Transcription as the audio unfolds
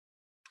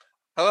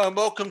Hello and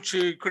welcome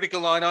to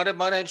Critical Line Item.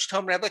 My name's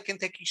Tom Ravlick and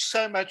thank you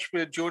so much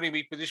for joining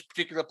me for this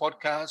particular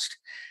podcast.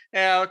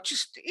 Now,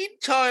 just in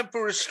time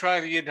for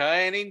Australia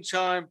Day and in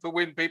time for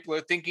when people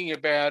are thinking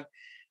about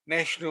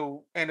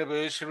national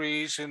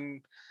anniversaries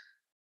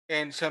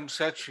and some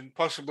such, and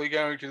possibly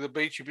going to the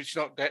beach if it's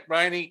not that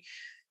rainy,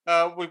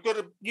 we've got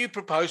a new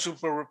proposal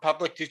for a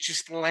republic that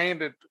just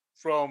landed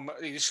from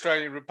the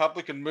Australian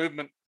Republican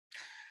movement.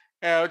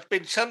 Now, it's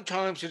been some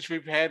time since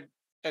we've had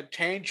a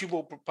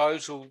tangible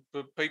proposal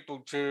for people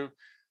to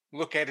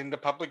look at in the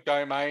public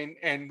domain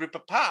and rip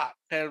apart.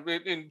 Now,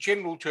 in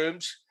general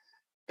terms,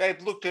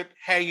 they've looked at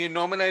how you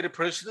nominate a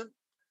president,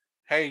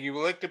 how you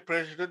elect a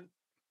president,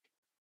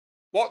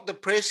 what the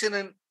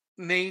president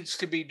needs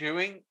to be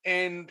doing,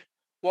 and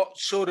what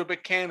sort of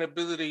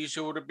accountabilities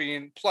ought to be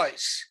in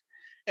place.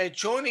 And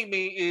joining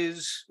me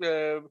is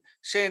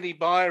Sandy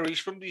Beyer. He's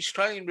from the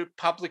Australian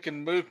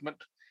Republican Movement,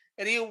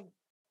 and he'll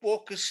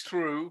walk us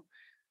through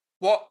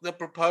what the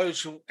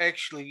proposal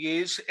actually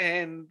is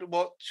and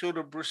what sort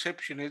of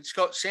reception it's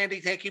got. Sandy,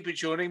 thank you for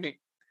joining me.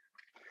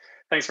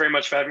 Thanks very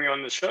much for having me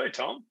on the show,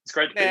 Tom. It's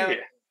great to be Now,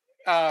 here.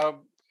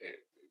 um,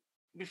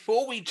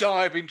 before we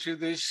dive into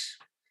this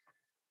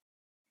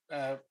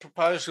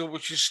proposal,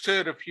 which has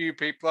stirred a few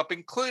people up,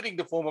 including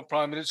the former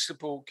Prime Minister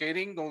Paul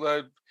Keating,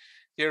 although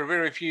there are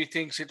very few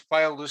things that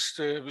failed to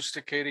stir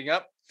Mr. Keating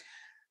up.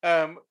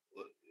 Um,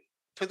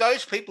 for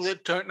those people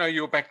that don't know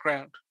your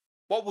background,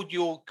 what would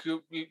your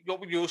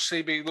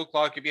CV look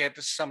like if you had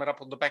to sum it up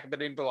on the back of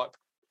an envelope?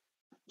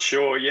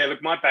 Sure. Yeah.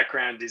 Look, my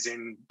background is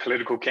in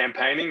political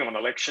campaigning on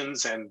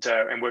elections and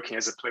working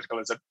as a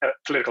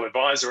political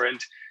advisor.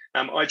 And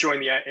I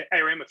joined the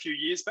ARM a few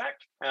years back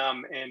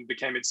and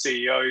became its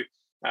CEO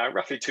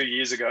roughly 2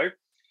 years ago.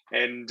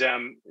 And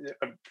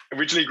I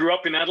originally grew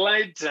up in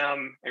Adelaide.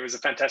 It was a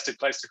fantastic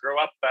place to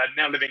grow up.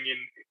 Now living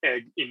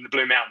in the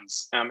Blue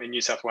Mountains in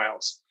New South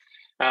Wales.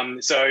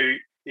 So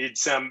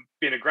it's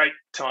been a great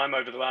time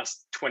over the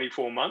last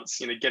 24 months,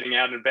 getting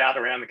out and about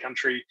around the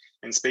country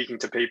and speaking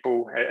to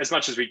people as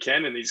much as we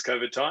can in these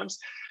COVID times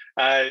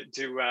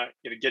to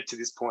get to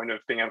this point of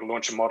being able to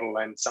launch a model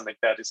and something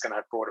that is going to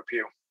have broad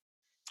appeal.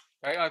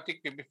 I think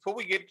that before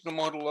we get to the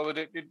model of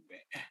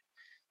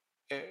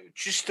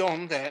just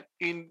on that,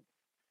 in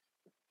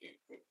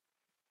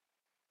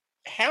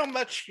how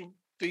much of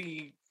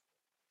the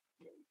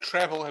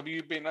travel have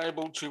you been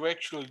able to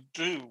actually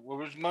do,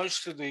 or has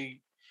most of the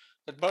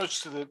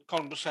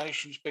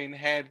conversations been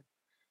had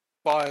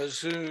via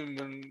Zoom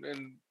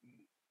and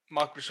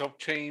Microsoft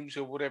Teams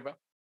or whatever?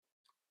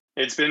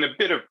 It's been a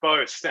bit of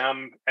both,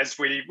 as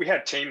we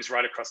have teams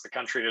right across the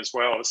country as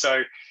well.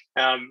 So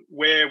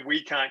where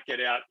we can't get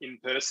out in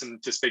person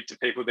to speak to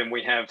people, then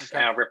we have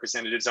Okay. our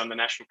representatives on the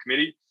national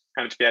committee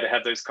to be able to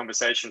have those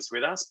conversations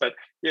with us. But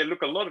yeah,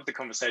 look, a lot of the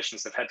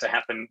conversations have had to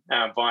happen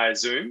via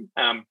Zoom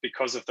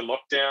because of the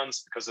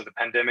lockdowns, because of the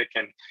pandemic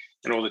and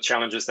all the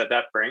challenges that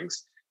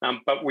brings.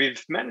 But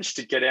we've managed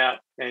to get out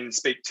and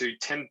speak to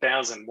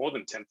 10,000, more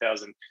than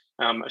 10,000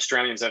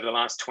 Australians over the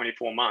last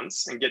 24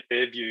 months and get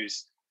their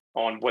views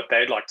on what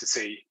they'd like to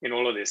see in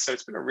all of this. So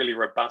it's been a really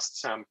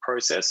robust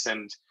process,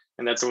 and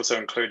that's also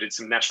included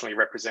some nationally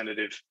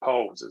representative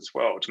polls as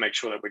well to make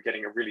sure that we're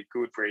getting a really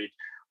good read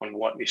on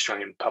what the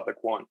Australian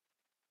public want.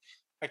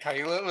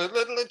 Okay,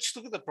 let's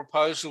look at the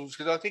proposals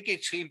because I think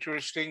it's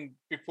interesting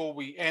before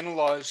we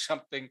analyse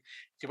something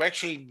to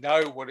actually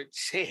know what it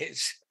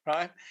says,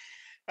 right?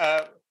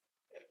 Uh,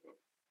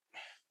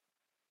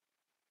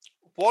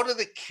 what are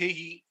the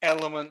key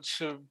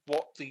elements of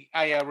what the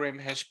ARM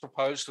has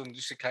proposed on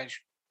this occasion?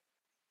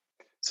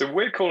 So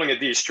we're calling it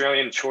the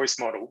Australian Choice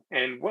Model.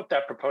 And what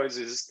that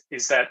proposes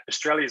is that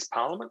Australia's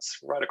parliaments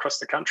right across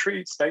the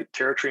country, state,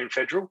 territory, and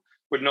federal,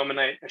 would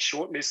nominate a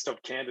short list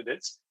of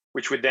candidates,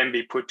 which would then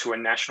be put to a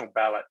national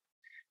ballot.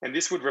 And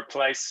this would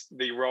replace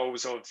the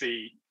roles of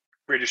the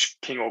British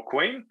King or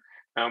Queen,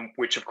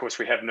 which of course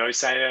we have no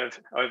say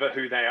over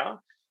who they are.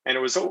 And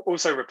it was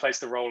also replace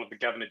the role of the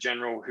Governor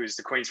General, who's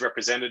the Queen's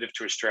representative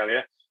to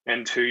Australia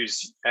and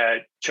who's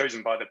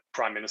chosen by the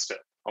Prime Minister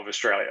of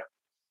Australia.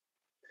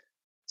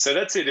 So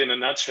that's it in a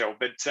nutshell.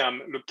 But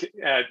look,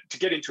 to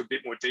get into a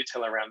bit more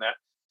detail around that,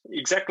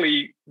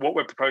 exactly what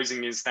we're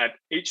proposing is that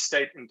each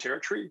state and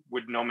territory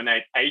would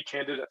nominate a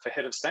candidate for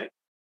head of state.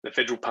 The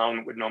federal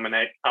parliament would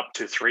nominate up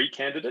to 3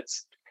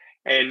 candidates.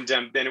 And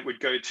then it would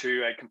go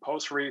to a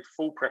compulsory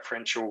full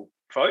preferential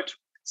vote.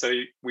 So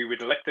we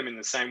would elect them in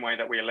the same way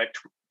that we elect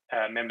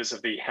members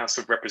of the House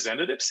of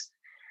Representatives.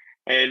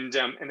 And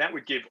that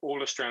would give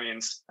all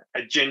Australians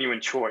a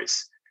genuine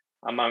choice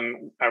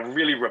among a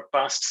really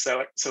robust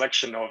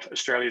selection of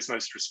Australia's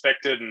most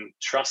respected and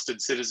trusted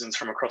citizens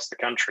from across the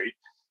country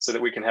so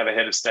that we can have a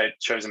head of state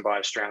chosen by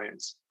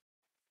Australians.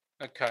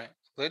 Okay,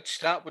 let's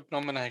start with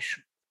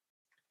nomination.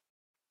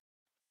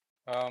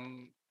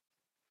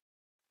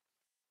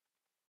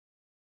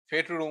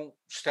 Federal,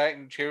 state,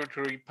 and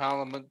territory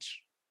parliaments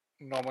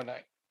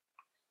nominate.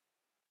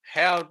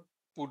 How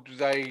would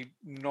they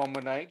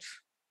nominate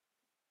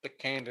the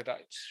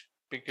candidates?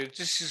 Because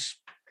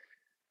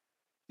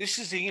this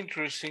is the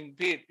interesting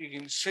bit. You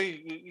can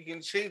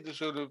see the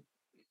sort of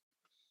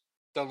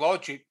the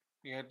logic,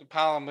 the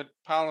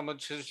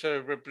Parliament is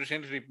a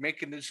representative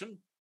mechanism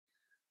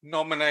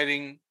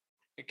nominating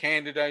a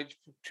candidate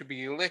to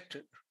be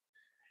elected.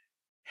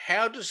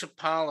 How does a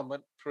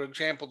Parliament, for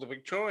example, the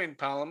Victorian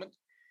Parliament,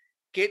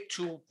 get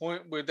to a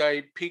point where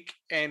they pick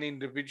an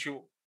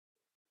individual?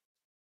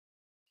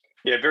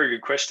 Yeah, very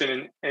good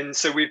question. And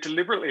so we've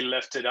deliberately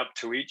left it up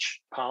to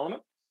each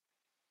Parliament,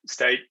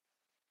 state,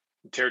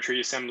 territory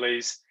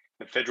assemblies,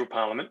 the federal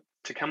Parliament,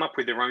 to come up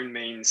with their own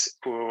means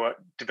for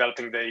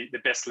developing the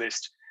best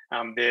list.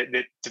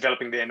 They're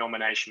developing their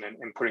nomination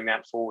and putting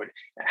that forward.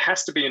 It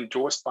has to be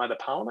endorsed by the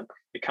Parliament.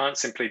 It can't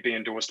simply be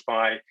endorsed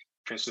by,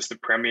 for instance, the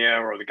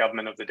Premier or the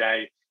government of the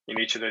day in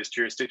each of those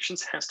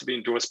jurisdictions. It has to be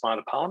endorsed by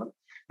the Parliament.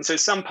 And so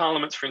some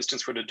parliaments, for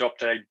instance, would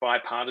adopt a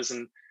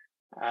bipartisan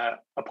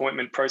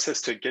appointment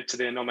process to get to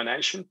their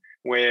nomination,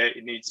 where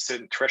it needs a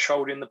certain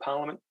threshold in the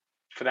Parliament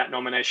for that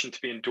nomination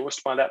to be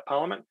endorsed by that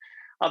Parliament.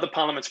 Other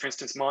parliaments, for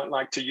instance, might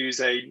like to use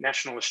a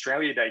National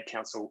Australia Day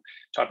Council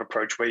type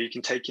approach where you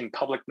can take in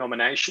public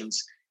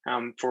nominations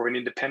for an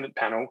independent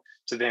panel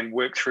to then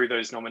work through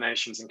those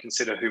nominations and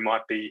consider who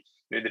might be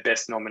the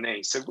best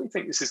nominee. So we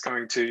think this is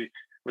going to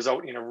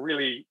result in a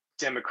really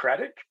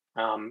democratic,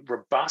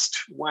 robust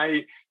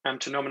way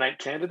to nominate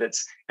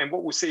candidates. And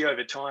what we'll see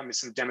over time is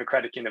some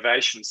democratic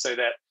innovation, so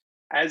that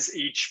as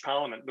each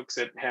parliament looks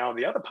at how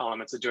the other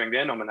parliaments are doing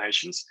their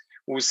nominations,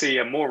 we'll see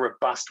a more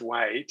robust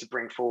way to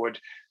bring forward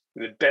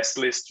the best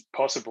list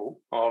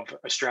possible of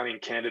Australian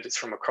candidates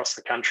from across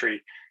the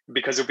country,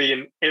 because it'll be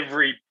in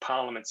every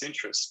parliament's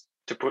interest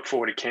to put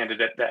forward a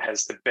candidate that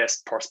has the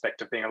best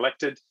prospect of being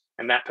elected,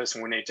 and that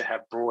person will need to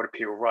have broad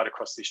appeal right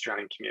across the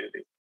Australian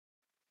community.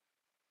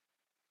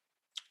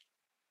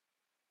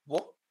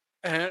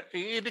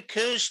 It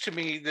occurs to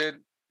me that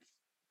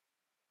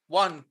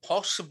one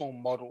possible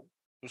model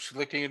for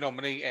selecting a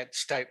nominee at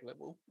state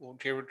level or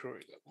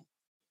territory level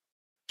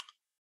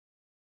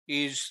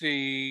is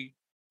the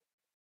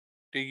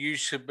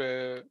use of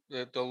the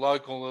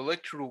local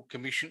electoral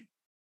commission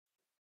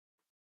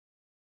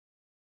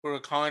for a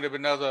kind of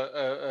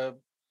another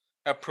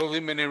a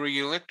preliminary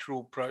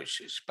electoral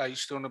process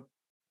based on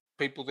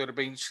people that have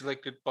been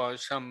selected by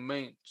some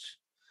means.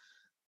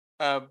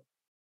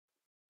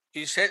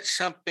 Is that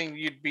something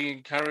you'd be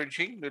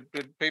encouraging, that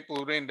people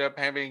would end up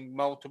having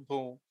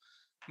multiple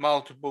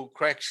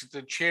cracks at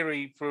the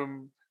cherry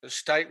from a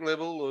state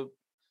level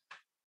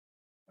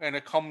and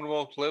a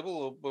Commonwealth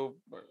level? Well,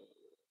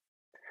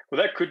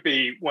 that could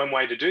be one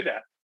way to do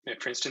that.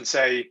 For instance,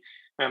 say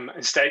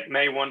a state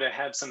may want to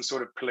have some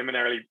sort of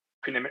preliminary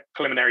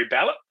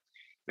ballot,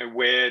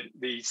 where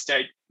the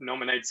state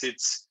nominates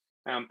its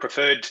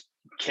preferred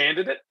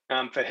candidate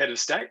for head of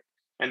state,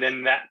 and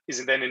then that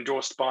is then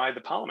endorsed by the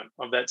Parliament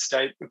of that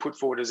state and put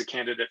forward as a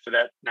candidate for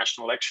that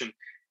national election.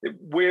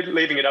 We're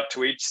leaving it up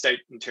to each state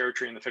and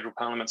territory and the federal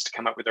parliaments to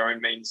come up with their own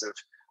means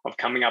of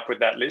coming up with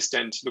that list.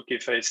 And look,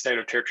 if a state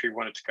or territory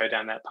wanted to go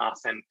down that path,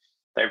 then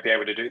they would be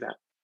able to do that.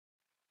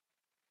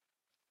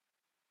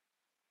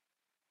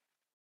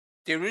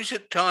 There is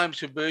at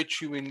times a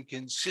virtue in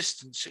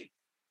consistency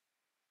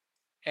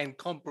and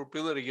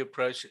comparability of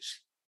process.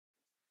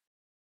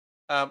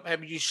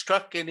 Have you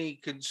struck any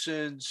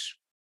concerns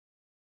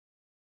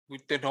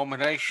with the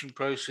nomination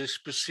process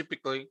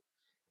specifically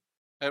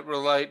that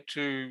relate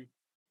to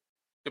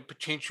the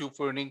potential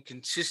for an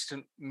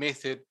inconsistent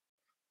method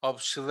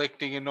of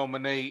selecting a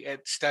nominee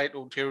at state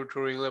or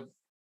territory level?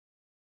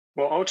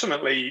 Well,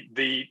 ultimately,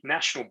 the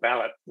national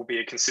ballot will be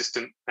a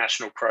consistent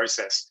national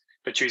process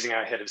for choosing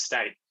our head of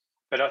state.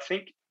 But I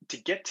think to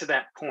get to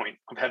that point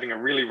of having a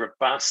really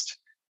robust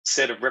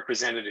set of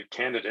representative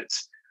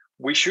candidates,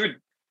 we should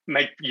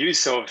make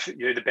use of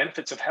the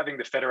benefits of having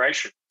the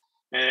federation.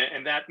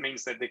 And that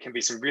means that there can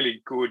be some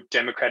really good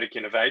democratic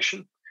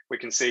innovation. We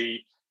can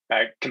see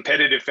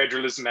competitive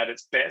federalism at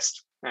its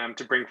best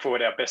to bring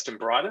forward our best and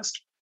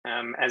brightest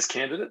as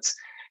candidates.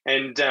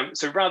 And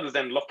so rather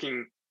than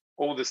locking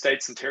all the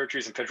states and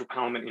territories and federal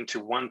parliament into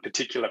one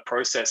particular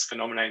process for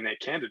nominating their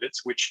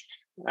candidates, which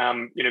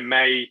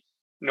may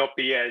not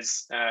be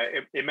as,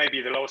 it may be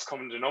the lowest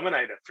common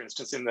denominator, for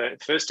instance, in the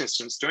first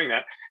instance doing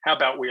that. How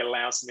about we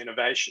allow some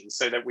innovation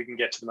so that we can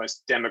get to the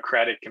most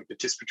democratic and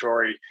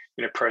participatory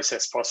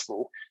process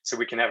possible, so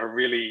we can have a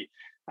really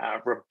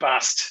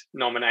robust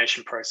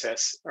nomination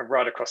process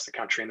right across the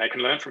country, and they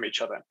can learn from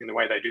each other in the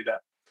way they do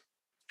that.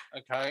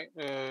 Okay.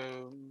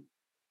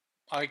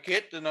 I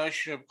get the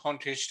notion of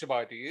contest of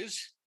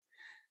ideas.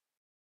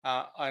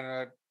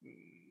 I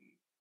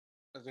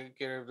think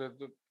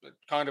the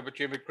kind of a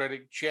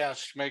democratic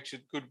joust makes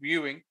it good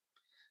viewing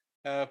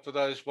for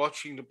those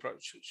watching the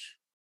process.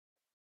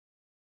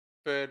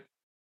 But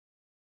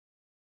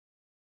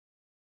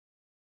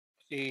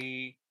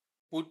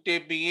would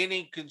there be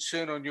any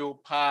concern on your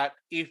part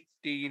if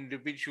the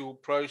individual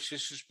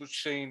processes were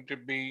seen to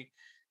be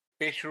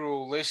better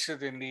or lesser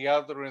than the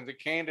other, and the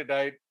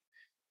candidate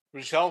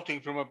resulting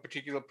from a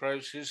particular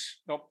process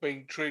not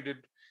being treated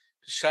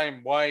the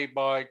same way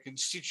by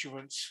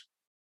constituents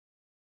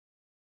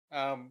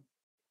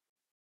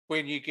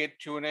when you get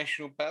to a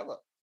national ballot?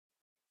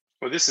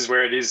 Well, this is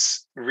where it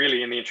is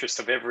really in the interest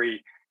of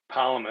every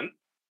parliament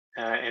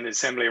and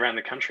assembly around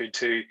the country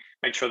to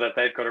make sure that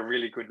they've got a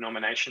really good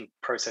nomination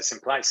process in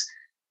place.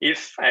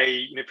 If for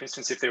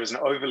instance, if there was an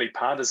overly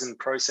partisan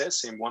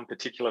process in one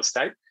particular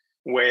state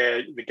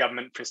where the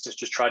government, for instance,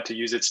 just tried to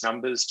use its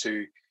numbers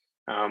to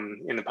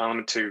in the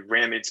parliament to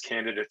ram its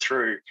candidate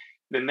through,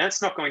 then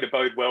that's not going to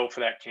bode well for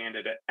that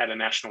candidate at a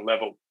national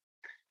level.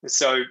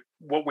 So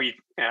what we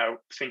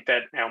think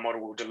that our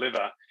model will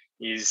deliver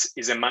is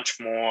a much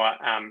more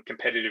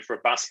competitive,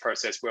 robust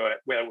process where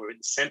we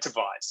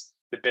incentivize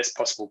the best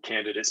possible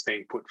candidates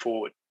being put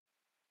forward.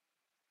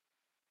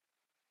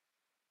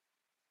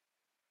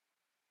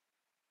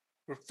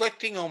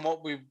 Reflecting on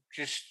what we've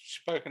just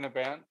spoken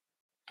about,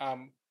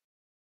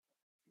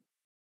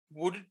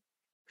 would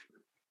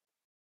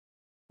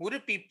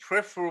it be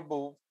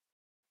preferable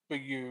for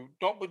you,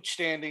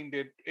 notwithstanding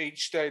that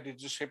each state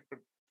is a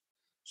separate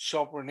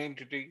sovereign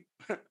entity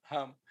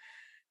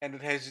and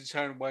it has its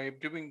own way of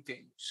doing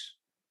things,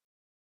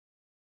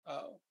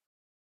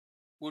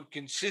 would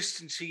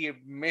consistency of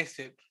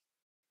method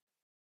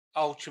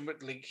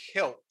ultimately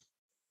help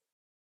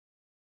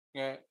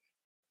the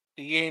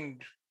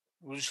end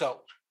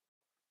result?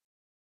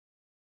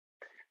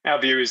 Our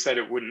view is that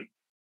it wouldn't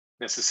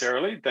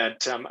necessarily,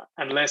 that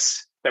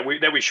unless that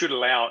we should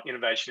allow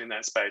innovation in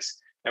that space,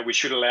 that we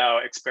should allow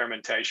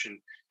experimentation,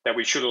 that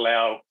we should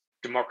allow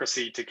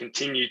democracy to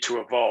continue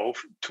to evolve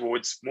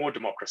towards more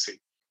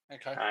democracy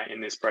in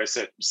this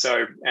process.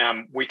 So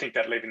we think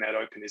that leaving that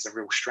open is a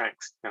real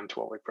strength to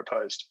what we've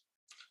proposed.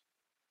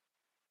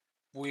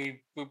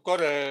 We've got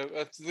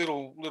a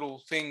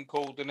little thing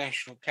called the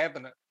National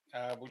Cabinet,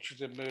 which has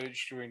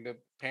emerged during the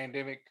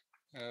pandemic,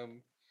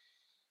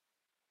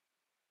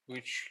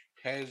 which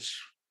has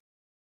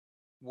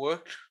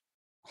worked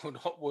or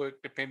not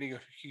worked, depending on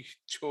who you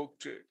talk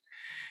to.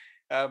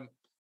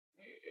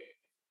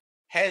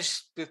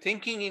 Has the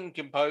thinking in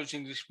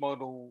composing this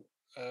model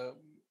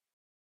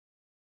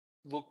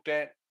looked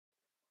at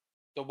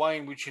the way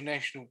in which a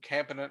national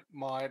cabinet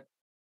might,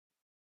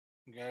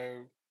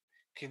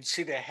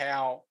 consider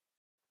how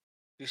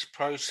this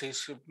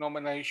process of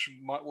nomination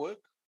might work?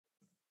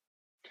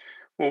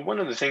 Well, one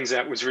of the things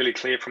that was really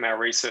clear from our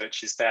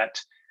research is that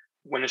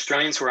when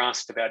Australians were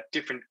asked about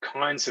different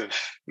kinds of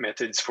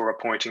methods for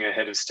appointing a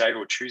head of state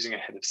or choosing a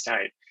head of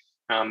state,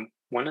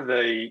 one of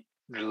the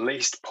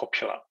least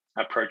popular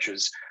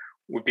approaches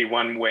would be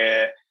one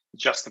where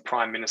just the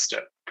Prime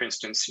Minister, for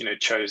instance,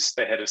 chose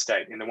the head of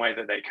state in the way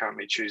that they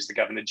currently choose the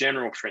Governor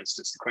General, for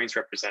instance, the Queen's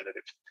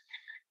representative.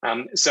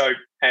 So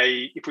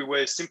if we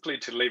were simply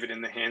to leave it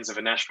in the hands of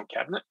a national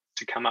cabinet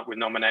to come up with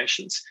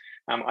nominations,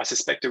 I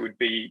suspect it would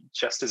be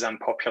just as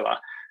unpopular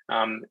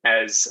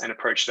as an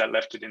approach that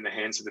left it in the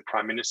hands of the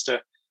Prime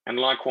Minister. And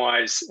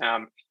likewise,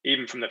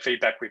 even from the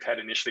feedback we've had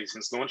initially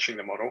since launching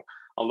the model,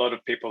 a lot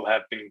of people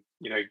have been,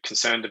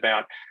 concerned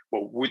about,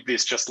 well, would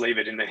this just leave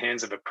it in the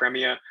hands of a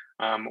premier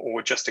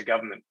or just a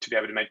government to be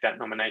able to make that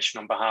nomination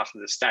on behalf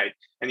of the state?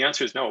 And the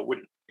answer is no, it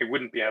wouldn't. It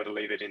wouldn't be able to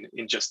leave it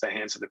in just the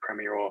hands of the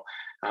premier or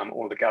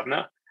the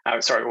governor. Or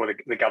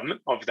the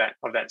government of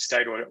that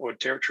state or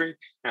territory.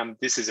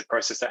 This is a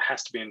process that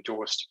has to be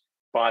endorsed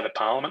by the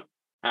parliament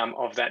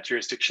of that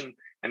jurisdiction,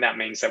 and that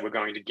means that we're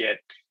going to get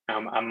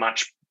a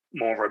much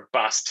more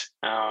robust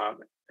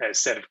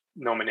set of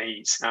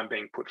nominees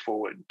being put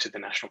forward to the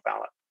national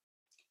ballot.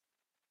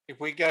 If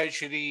we go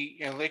to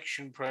the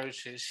election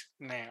process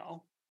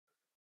now,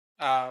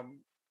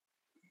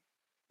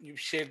 you've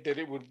said that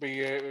it would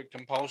be a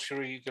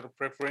compulsory sort of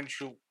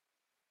preferential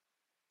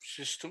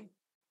system.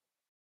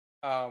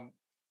 Were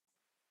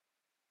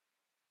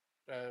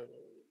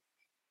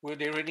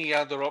there any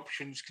other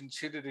options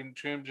considered in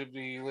terms of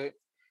the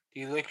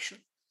election?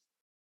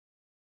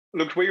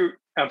 Look, we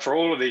for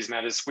all of these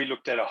matters, we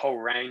looked at a whole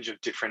range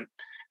of different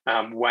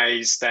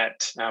ways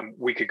that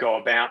we could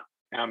go about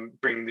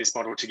bringing this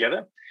model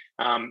together.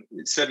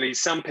 Certainly,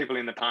 some people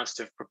in the past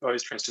have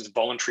proposed, for instance,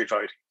 voluntary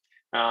voting,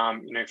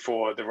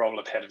 for the role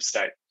of head of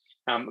state.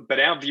 But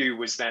our view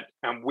was that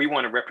we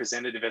want a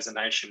representative as a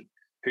nation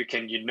who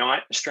can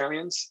unite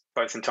Australians,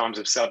 both in times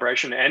of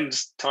celebration and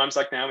times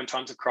like now, in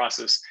times of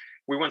crisis.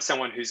 We want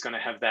someone who's going to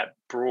have that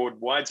broad,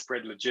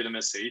 widespread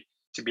legitimacy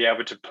to be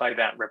able to play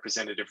that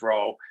representative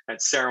role, that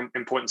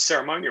important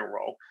ceremonial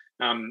role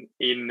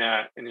in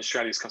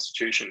Australia's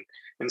constitution.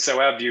 And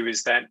so our view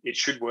is that it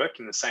should work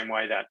in the same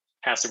way that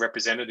House of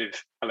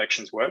Representative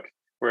elections work,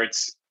 where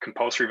it's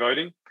compulsory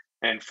voting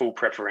and full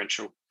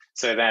preferential,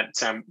 so that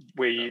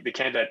the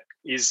candidate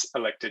is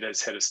elected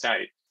as head of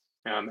state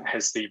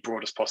has the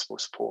broadest possible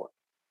support.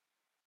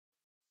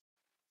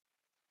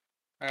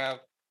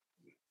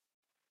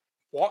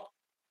 What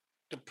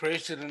the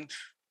president,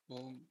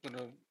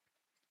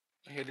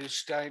 head of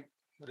state,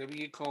 whatever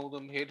you call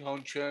them, head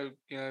honcho,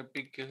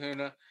 big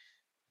kahuna,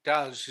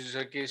 does is,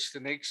 I guess, the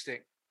next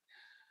thing.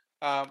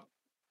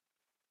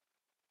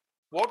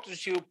 What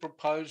does your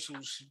proposal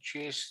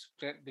suggest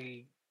that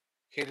the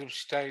head of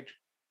state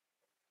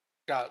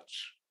does?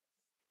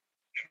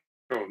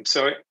 Sure.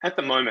 So at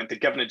the moment, the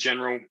Governor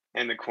General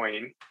and the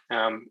Queen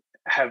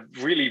have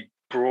really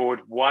broad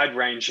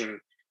wide-ranging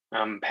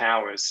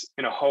powers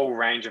in a whole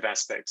range of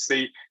aspects.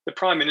 The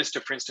Prime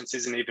Minister, for instance,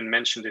 isn't even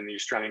mentioned in the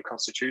Australian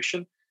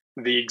Constitution.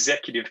 The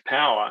executive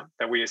power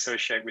that we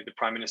associate with the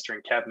Prime Minister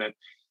and Cabinet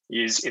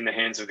is in the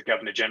hands of the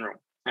Governor-General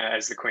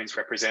as the Queen's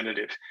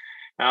representative.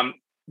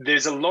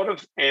 There's a lot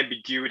of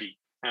ambiguity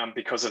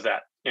because of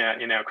that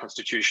in our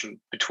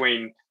Constitution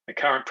between the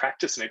current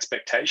practice and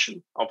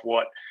expectation of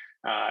what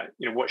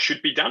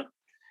should be done,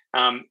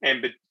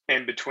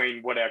 and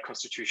between what our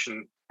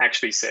Constitution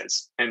actually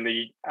says and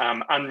the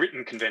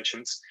unwritten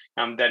conventions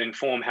that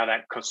inform how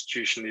that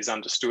Constitution is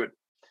understood.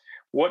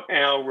 What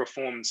our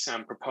reforms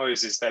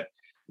propose is that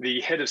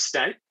the head of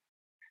state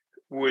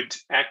would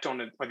act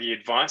on the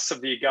advice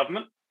of the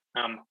government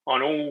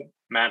on all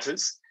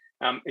matters,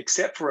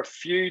 except for a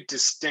few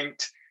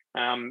distinct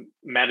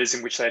matters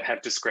in which they'd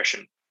have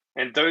discretion.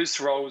 And those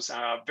roles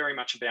are very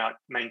much about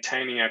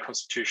maintaining our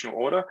constitutional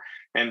order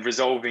and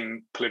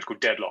resolving political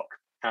deadlock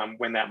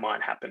when that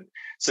might happen.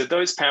 So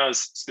those powers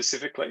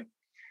specifically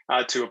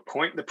are to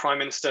appoint the Prime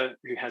Minister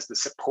who has the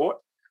support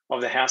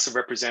of the House of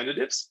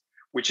Representatives,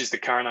 which is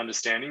the current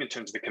understanding in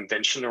terms of the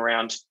convention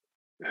around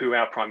who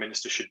our Prime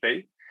Minister should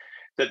be,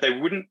 that they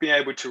wouldn't be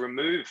able to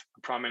remove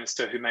a Prime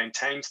Minister who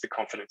maintains the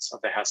confidence of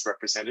the House of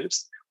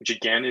Representatives, which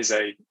again is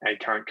a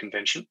current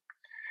convention,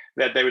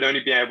 that they would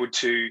only be able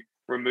to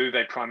remove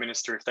a Prime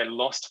Minister if they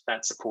lost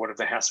that support of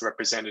the House of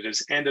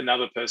Representatives and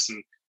another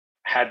person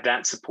had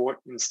that support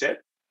instead.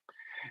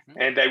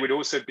 Mm-hmm. And they would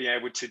also be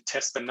able to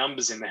test the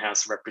numbers in the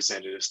House of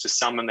Representatives, to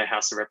summon the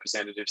House of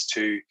Representatives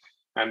to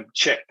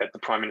check that the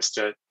Prime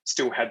Minister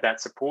still had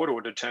that support,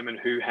 or determine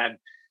who had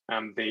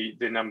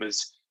the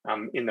numbers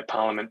in the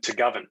Parliament to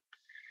govern.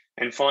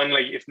 And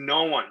finally, if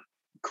no one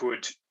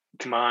could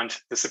command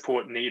the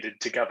support needed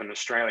to govern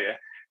Australia,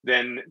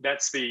 then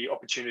that's the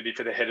opportunity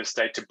for the head of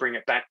state to bring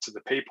it back to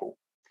the people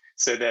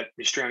so that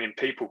the Australian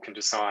people can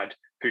decide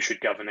who should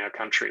govern our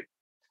country.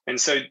 And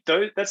so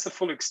that's the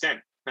full extent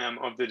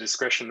of the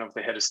discretion of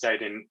the head of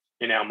state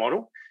in our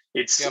model.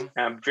 It's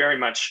very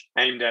much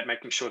aimed at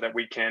making sure that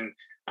we can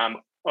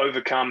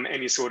overcome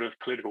any sort of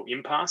political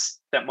impasse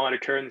that might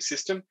occur in the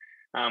system,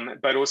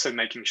 but also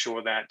making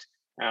sure that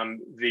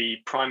the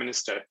Prime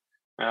Minister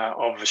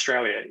of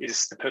Australia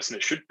is the person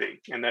it should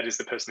be, and that is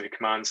the person who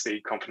commands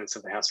the confidence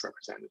of the House of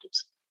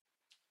Representatives.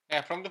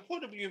 Now, from the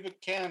point of view of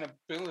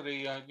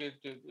accountability, I get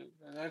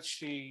that's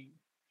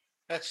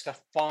the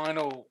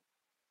final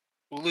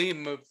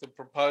limb of the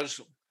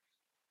proposal.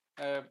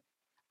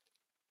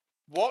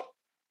 What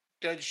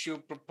does your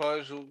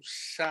proposal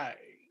say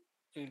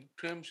in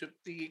terms of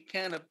the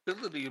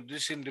accountability of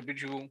this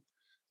individual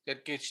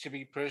that gets to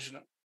be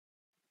president?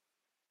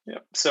 Yeah.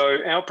 So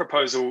our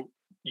proposal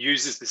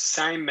uses the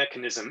same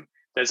mechanism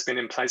that's been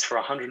in place for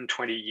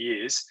 120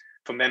 years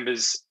for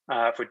members,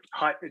 for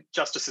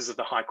justices of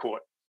the High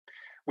Court,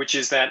 which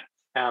is that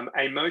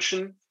a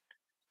motion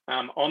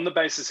on the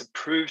basis of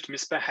proved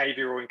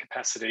misbehaviour or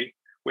incapacity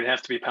would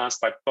have to be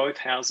passed by both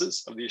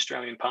houses of the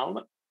Australian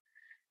Parliament.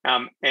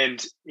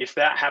 And if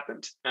that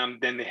happened,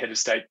 then the head of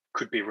state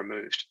could be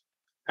removed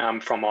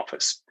from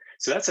office.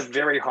 So that's a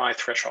very high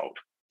threshold.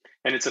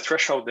 And it's a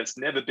threshold that's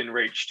never been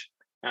reached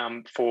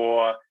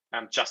for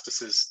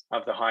justices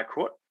of the High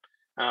Court.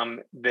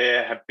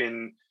 There have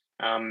been,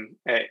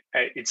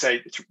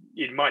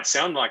 it might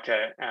sound like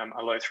a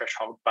low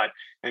threshold, but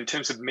in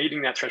terms of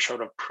meeting that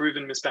threshold of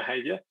proven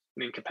misbehaviour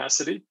and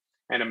incapacity,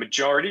 and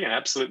an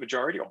absolute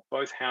majority of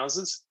both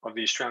houses of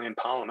the Australian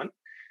Parliament,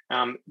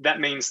 that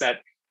means that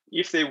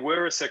if there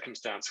were a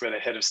circumstance where the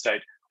head of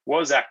state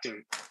was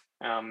acting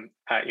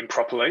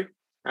improperly,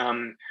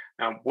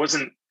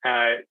 wasn't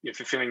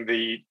fulfilling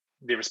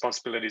the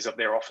responsibilities of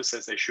their office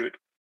as they should,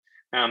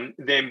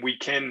 then we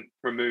can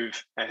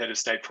remove a head of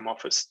state from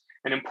office.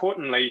 And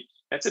importantly,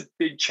 that's a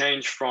big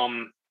change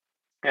from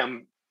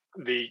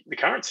the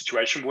current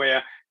situation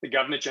where the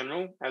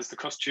Governor-General, as the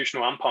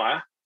constitutional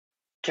umpire,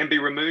 can be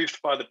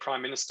removed by the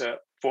Prime Minister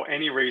for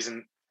any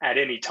reason at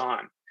any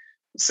time.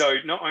 So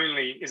not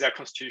only is our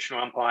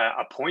constitutional umpire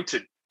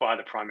appointed by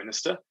the Prime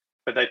Minister,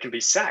 but they can be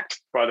sacked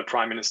by the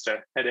Prime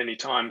Minister at any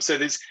time. So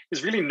there's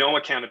really no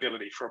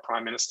accountability for a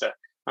Prime Minister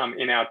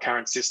in our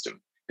current system,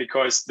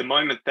 because the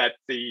moment that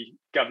the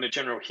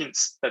Governor-General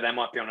hints that they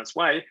might be on its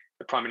way,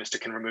 the Prime Minister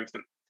can remove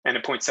them and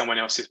appoint someone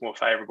else who's more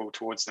favourable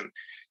towards them.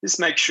 This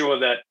makes sure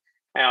that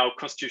our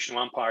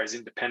constitutional umpire is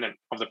independent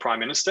of the Prime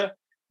Minister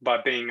by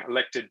being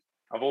elected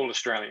of all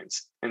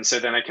Australians. And so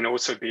then they can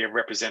also be a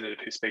representative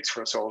who speaks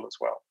for us all as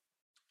well.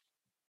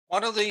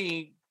 One of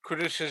the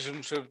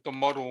criticisms of the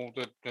model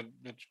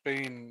that's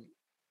been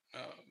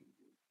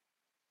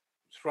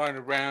thrown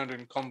around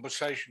in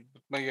conversation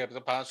with me over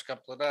the past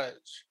couple of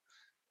days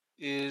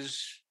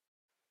is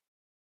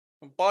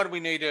why do we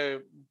need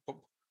a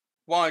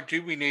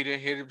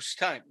head of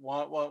state?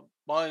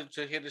 Why is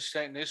a head of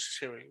state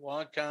necessary?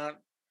 Why can't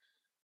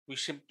we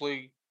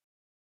simply,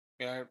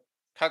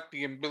 cut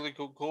the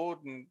umbilical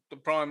cord and the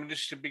Prime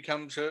Minister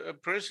becomes a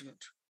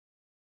president?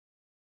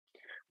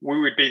 We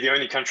would be the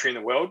only country in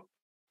the world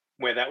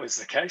where that was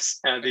the case.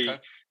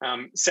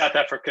 South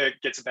Africa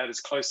gets about as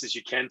close as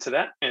you can to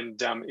that,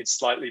 and it's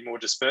slightly more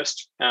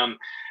dispersed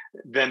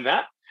than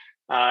that.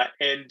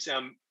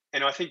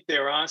 And I think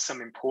there are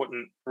some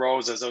important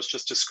roles, as I was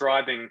just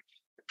describing,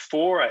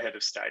 for a head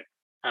of state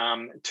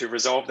to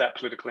resolve that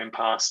political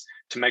impasse,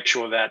 to make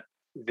sure that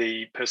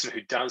the person who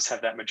does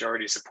have that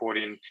majority support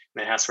in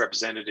the House of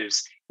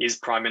Representatives is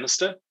Prime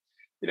Minister.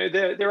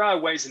 There are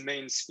ways and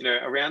means,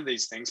 around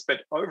these things,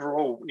 but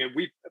overall,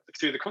 we,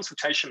 through the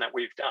consultation that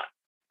we've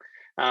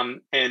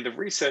done and the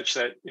research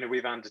that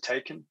we've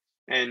undertaken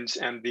and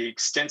the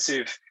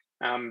extensive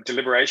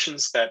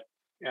deliberations that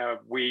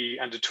we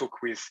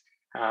undertook with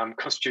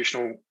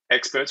constitutional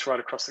experts right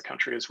across the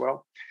country as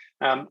well,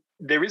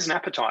 there is an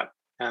appetite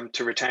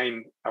to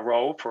retain a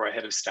role for a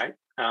head of state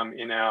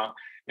in our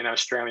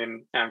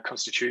Australian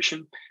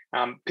constitution.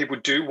 People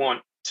do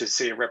want to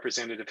see a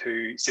representative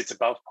who sits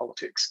above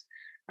politics,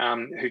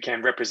 who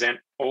can represent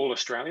all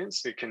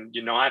Australians, who can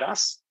unite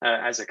us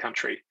as a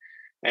country.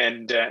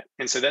 And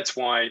so that's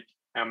why,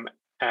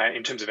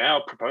 in terms of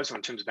our proposal,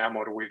 in terms of our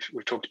model,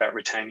 we've talked about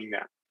retaining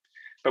that,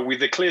 but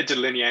with a clear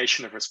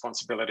delineation of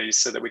responsibilities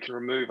so that we can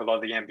remove a lot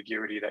of the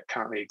ambiguity that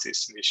currently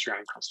exists in the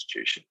Australian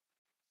Constitution.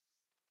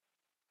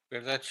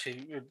 Well, that's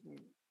the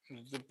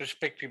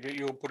perspective that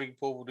you're putting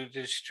forward. Is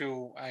there's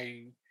still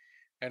a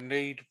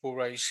need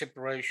for a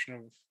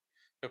separation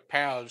of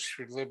powers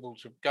through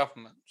levels of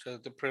government. So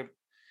the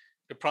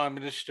Prime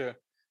Minister,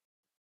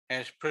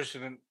 as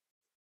President,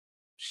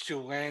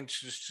 still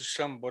answers to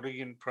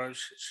somebody in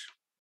process.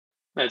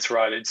 That's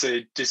right. It's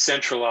a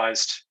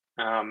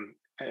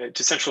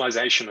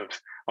decentralization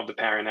of the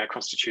power in our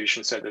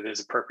constitution, so that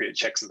there's appropriate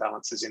checks and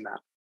balances in that.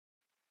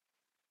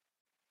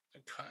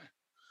 Okay.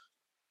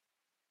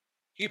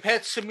 You've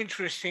had some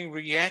interesting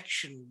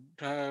reaction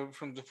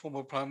from the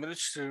former Prime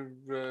Minister,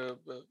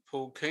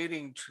 Paul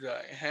Keating,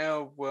 today.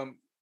 How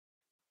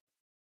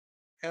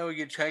are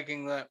you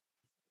taking that?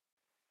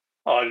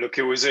 Oh, look,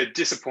 it was a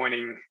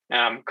disappointing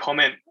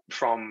comment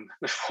from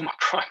the former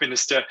Prime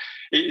Minister.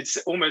 It's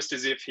almost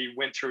as if he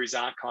went through his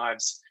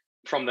archives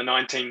from the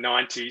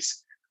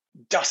 1990s,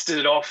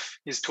 dusted off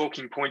his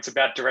talking points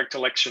about direct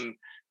election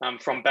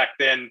from back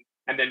then,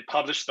 and then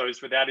published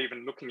those without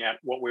even looking at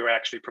what we were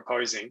actually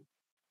proposing.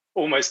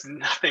 Almost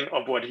nothing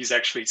of what he's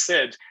actually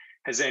said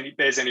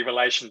bears any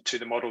relation to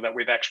the model that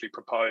we've actually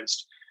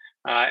proposed.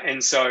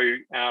 And so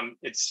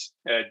it's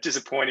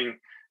disappointing.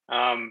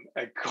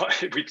 The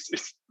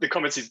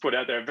comments he's put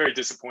out there are very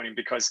disappointing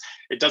because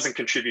it doesn't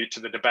contribute to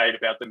the debate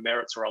about the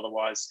merits or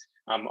otherwise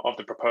of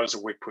the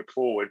proposal we've put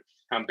forward,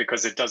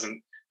 because it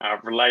doesn't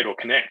relate or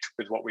connect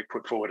with what we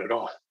put forward at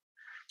all.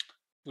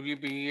 Will you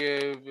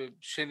be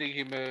sending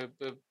him a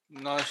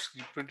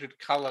nicely printed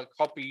colour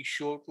copy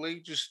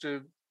shortly, just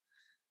to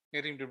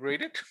get him to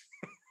read it?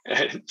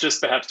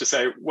 Just perhaps to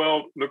say,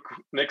 well, look,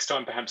 next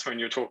time perhaps when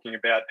you're talking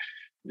about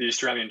the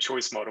Australian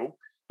choice model,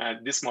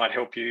 this might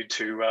help you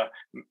to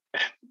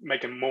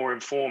make a more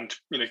informed,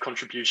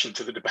 contribution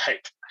to the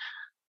debate.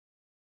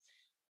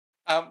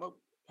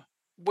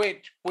 Where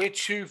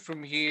to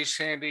from here,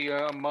 Sandy?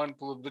 I'm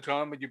mindful of the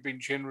time, and you've been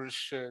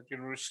generous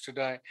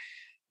today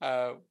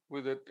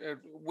with it.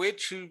 Where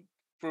to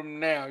from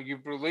now?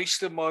 You've released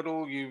the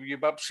model.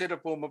 You've upset a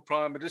former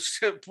Prime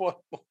Minister.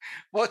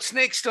 What's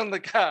next on the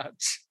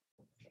cards?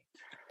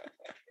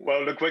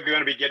 Well, look, we're going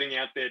to be getting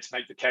out there to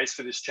make the case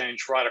for this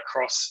change right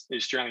across the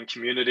Australian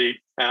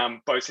community,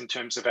 both in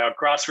terms of our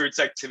grassroots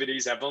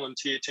activities, our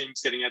volunteer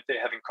teams getting out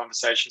there, having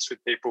conversations with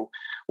people.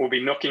 We'll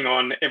be knocking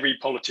on every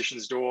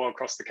politician's door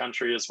across the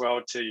country as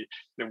well to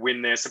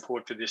win their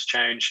support for this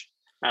change.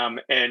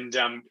 And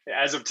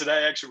as of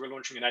today, actually, we're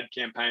launching an ad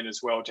campaign as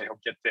well to help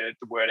get the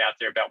word out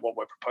there about what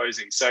we're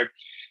proposing. So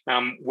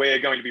we're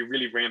going to be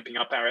really ramping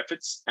up our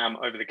efforts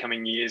over the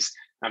coming years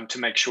to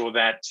make sure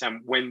that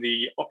when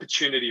the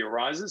opportunity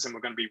arises, and we're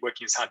going to be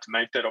working as hard to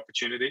make that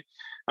opportunity,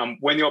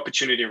 when the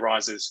opportunity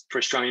arises for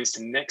Australians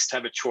to next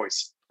have a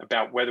choice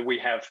about whether we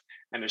have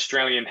an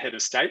Australian head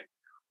of state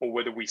or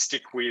whether we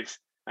stick with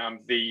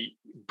the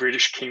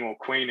British King or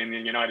Queen in the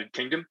United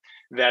Kingdom,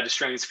 that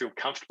Australians feel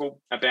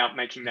comfortable about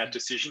making that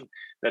decision,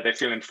 that they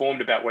feel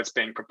informed about what's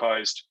being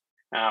proposed,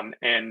 and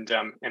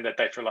that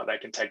they feel like they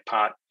can take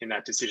part in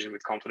that decision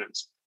with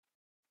confidence.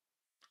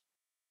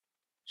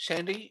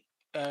 Sandy,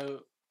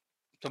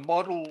 the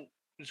model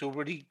is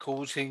already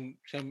causing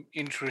some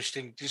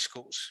interesting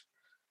discourse.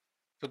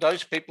 For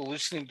those people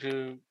listening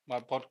to my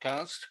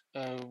podcast,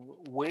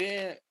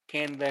 where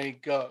can they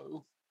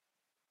go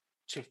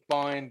to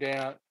find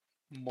out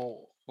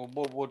more? Or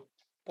what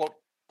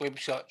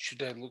website should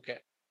they look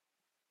at?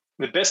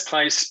 The best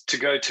place to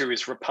go to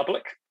is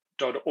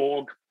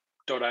republic.org.au.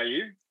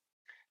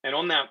 And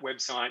on that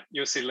website,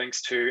 you'll see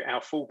links to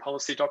our full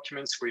policy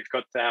documents. We've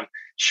got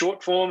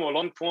short form or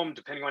long form,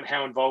 depending on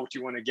how involved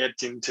you want to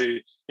get into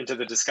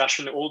the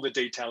discussion. All the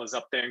detail is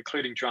up there,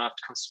 including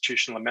draft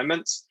constitutional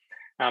amendments.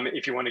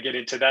 If you want to get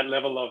into that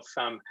level of,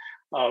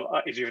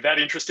 if you're that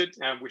interested,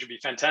 which would be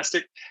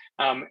fantastic.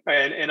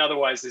 And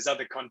otherwise, there's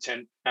other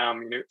content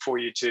for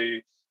you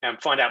to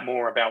find out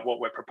more about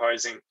what we're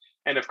proposing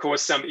And of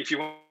course, if you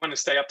want to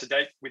stay up to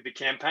date with the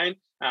campaign,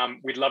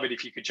 we'd love it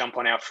if you could jump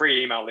on our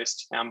free email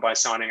list by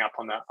signing up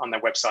on the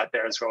website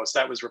there as well. So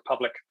that was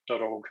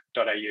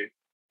republic.org.au.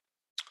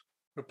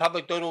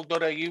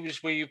 Republic.org.au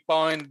is where you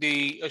find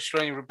the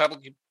Australian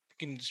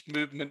Republicans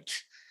movement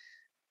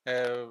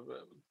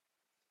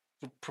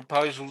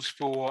proposals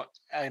for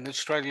an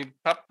Australian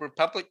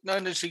republic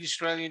known as the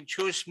Australian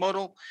Choice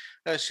Model.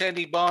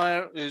 Sandy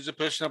Beyer is the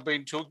person I've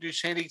been talking to.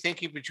 Sandy,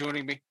 thank you for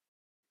joining me.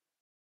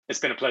 It's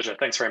been a pleasure.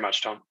 Thanks very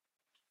much, Tom.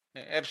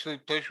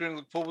 Absolute pleasure, and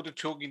look forward to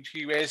talking to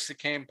you as the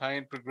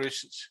campaign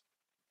progresses.